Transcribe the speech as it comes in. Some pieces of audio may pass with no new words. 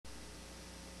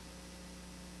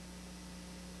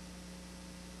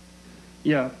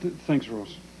Yeah, thanks,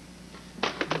 Rose.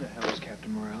 Where the hell is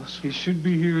Captain Morales? He should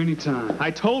be here any time.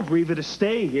 I told Reva to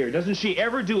stay here. Doesn't she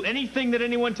ever do anything that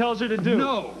anyone tells her to do?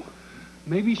 No.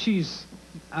 Maybe she's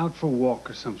out for a walk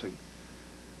or something.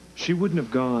 She wouldn't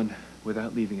have gone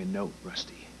without leaving a note,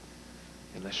 Rusty.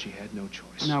 Unless she had no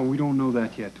choice. No, we don't know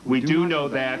that yet. We do know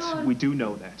that. We do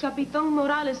know that. Capitan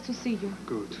Morales to see you.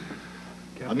 Good.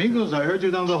 Amigos, I heard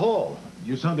you down the hall.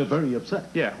 You sounded very upset.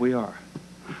 Yeah, we are.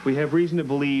 We have reason to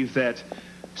believe that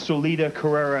Solita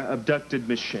Carrera abducted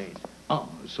Miss Shane. Oh,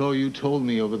 so you told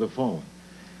me over the phone.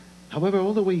 However,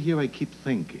 all the way here I keep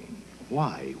thinking,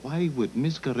 why? Why would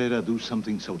Miss Carrera do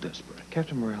something so desperate?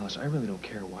 Captain Morales, I really don't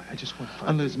care why. I just want to find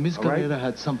Unless Miss Carrera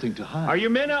had something to hide. Are your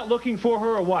men out looking for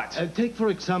her or what? Take, for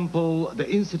example, the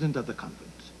incident at the convent.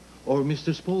 Or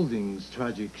Mr. Spaulding's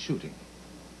tragic shooting.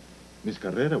 Miss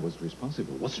Carrera was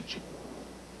responsible, wasn't she?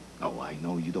 Oh, I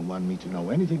know you don't want me to know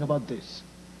anything about this.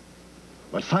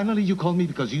 But finally you called me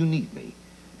because you need me.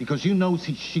 Because you know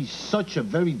she's such a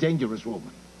very dangerous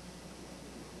woman.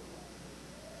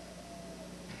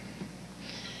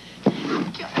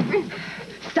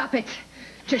 Stop it.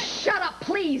 Just shut up,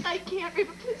 please. I can't,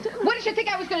 Reva, please don't. What did you think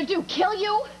I was going to do, kill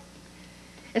you?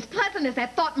 As pleasant as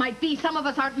that thought might be, some of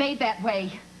us aren't made that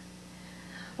way.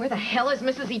 Where the hell is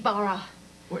Mrs. Ibarra?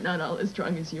 We're not all as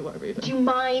strong as you are, Reva. Do you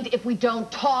mind if we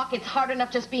don't talk? It's hard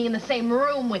enough just being in the same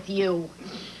room with you.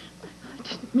 I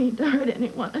didn't mean to hurt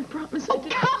anyone. I promise I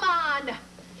didn't. Come on!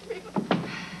 Reva.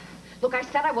 Look, I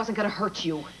said I wasn't going to hurt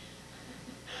you.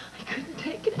 I couldn't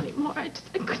take it anymore. I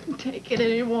couldn't take it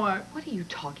anymore. What are you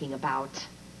talking about?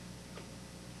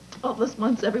 All those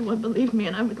months, everyone believed me,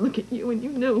 and I would look at you, and you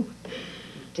knew.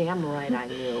 Damn right I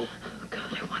knew. Oh,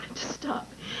 God, I wanted to stop.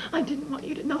 I didn't want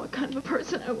you to know what kind of a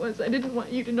person I was. I didn't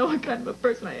want you to know what kind of a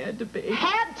person I had to be.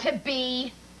 Had to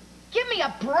be? Give me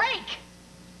a break!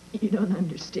 You don't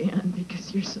understand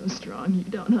because you're so strong. You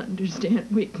don't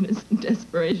understand weakness and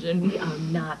desperation. We are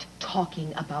not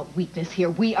talking about weakness here.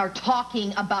 We are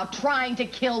talking about trying to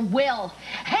kill Will.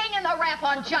 Hanging the rap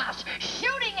on Josh.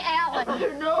 Shooting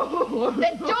Alan. No.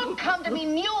 Then don't come to me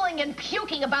mewling and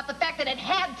puking about the fact that it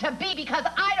had to be because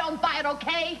I don't buy it,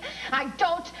 okay? I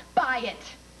don't buy it.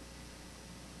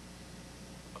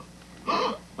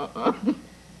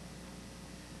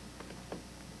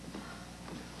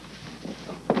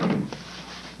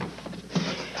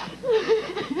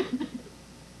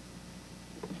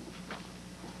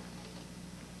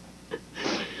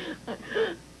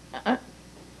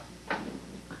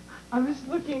 I was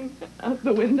looking out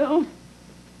the window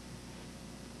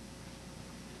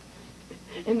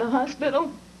in the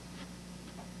hospital.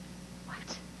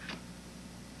 What?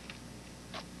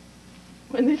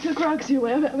 When they took Roxy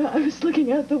away, I was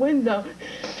looking out the window,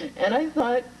 and I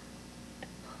thought,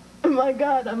 oh my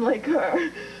God, I'm like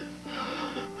her.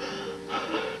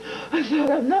 I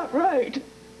thought, I'm not right.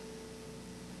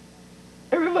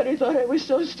 Everybody thought I was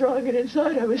so strong, and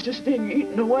inside I was just being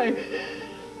eaten away.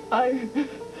 I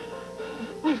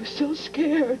was so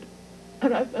scared,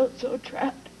 and I felt so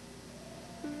trapped.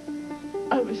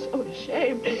 I was so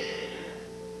ashamed.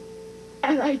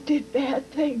 And I did bad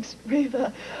things,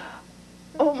 Reva.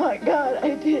 Oh, my God,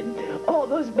 I did all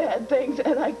those bad things,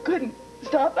 and I couldn't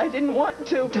stop. I didn't want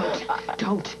to.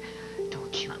 Don't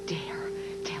you dare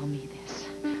tell me this,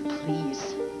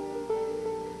 please.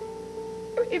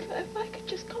 Reva, if I could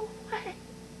just go away.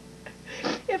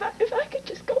 If I could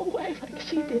just go away like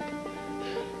she did.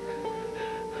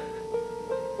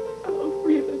 Oh,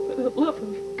 Reva, for the love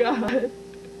of God,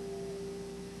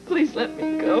 please let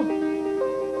me go.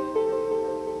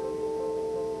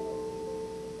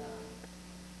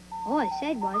 All I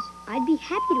said was, I'd be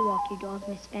happy to walk your dog,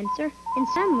 Miss Spencer. And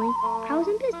suddenly, I was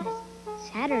in business.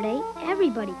 Saturday,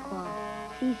 everybody called.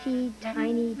 Fifi,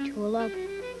 Tiny, Tulip.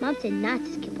 Mom said not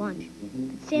to skip lunch.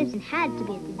 But Samson had to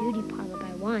be at the beauty parlor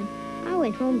by 1. I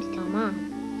went home to tell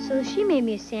Mom. So she made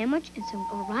me a sandwich and some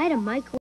Ore-Ida microwave.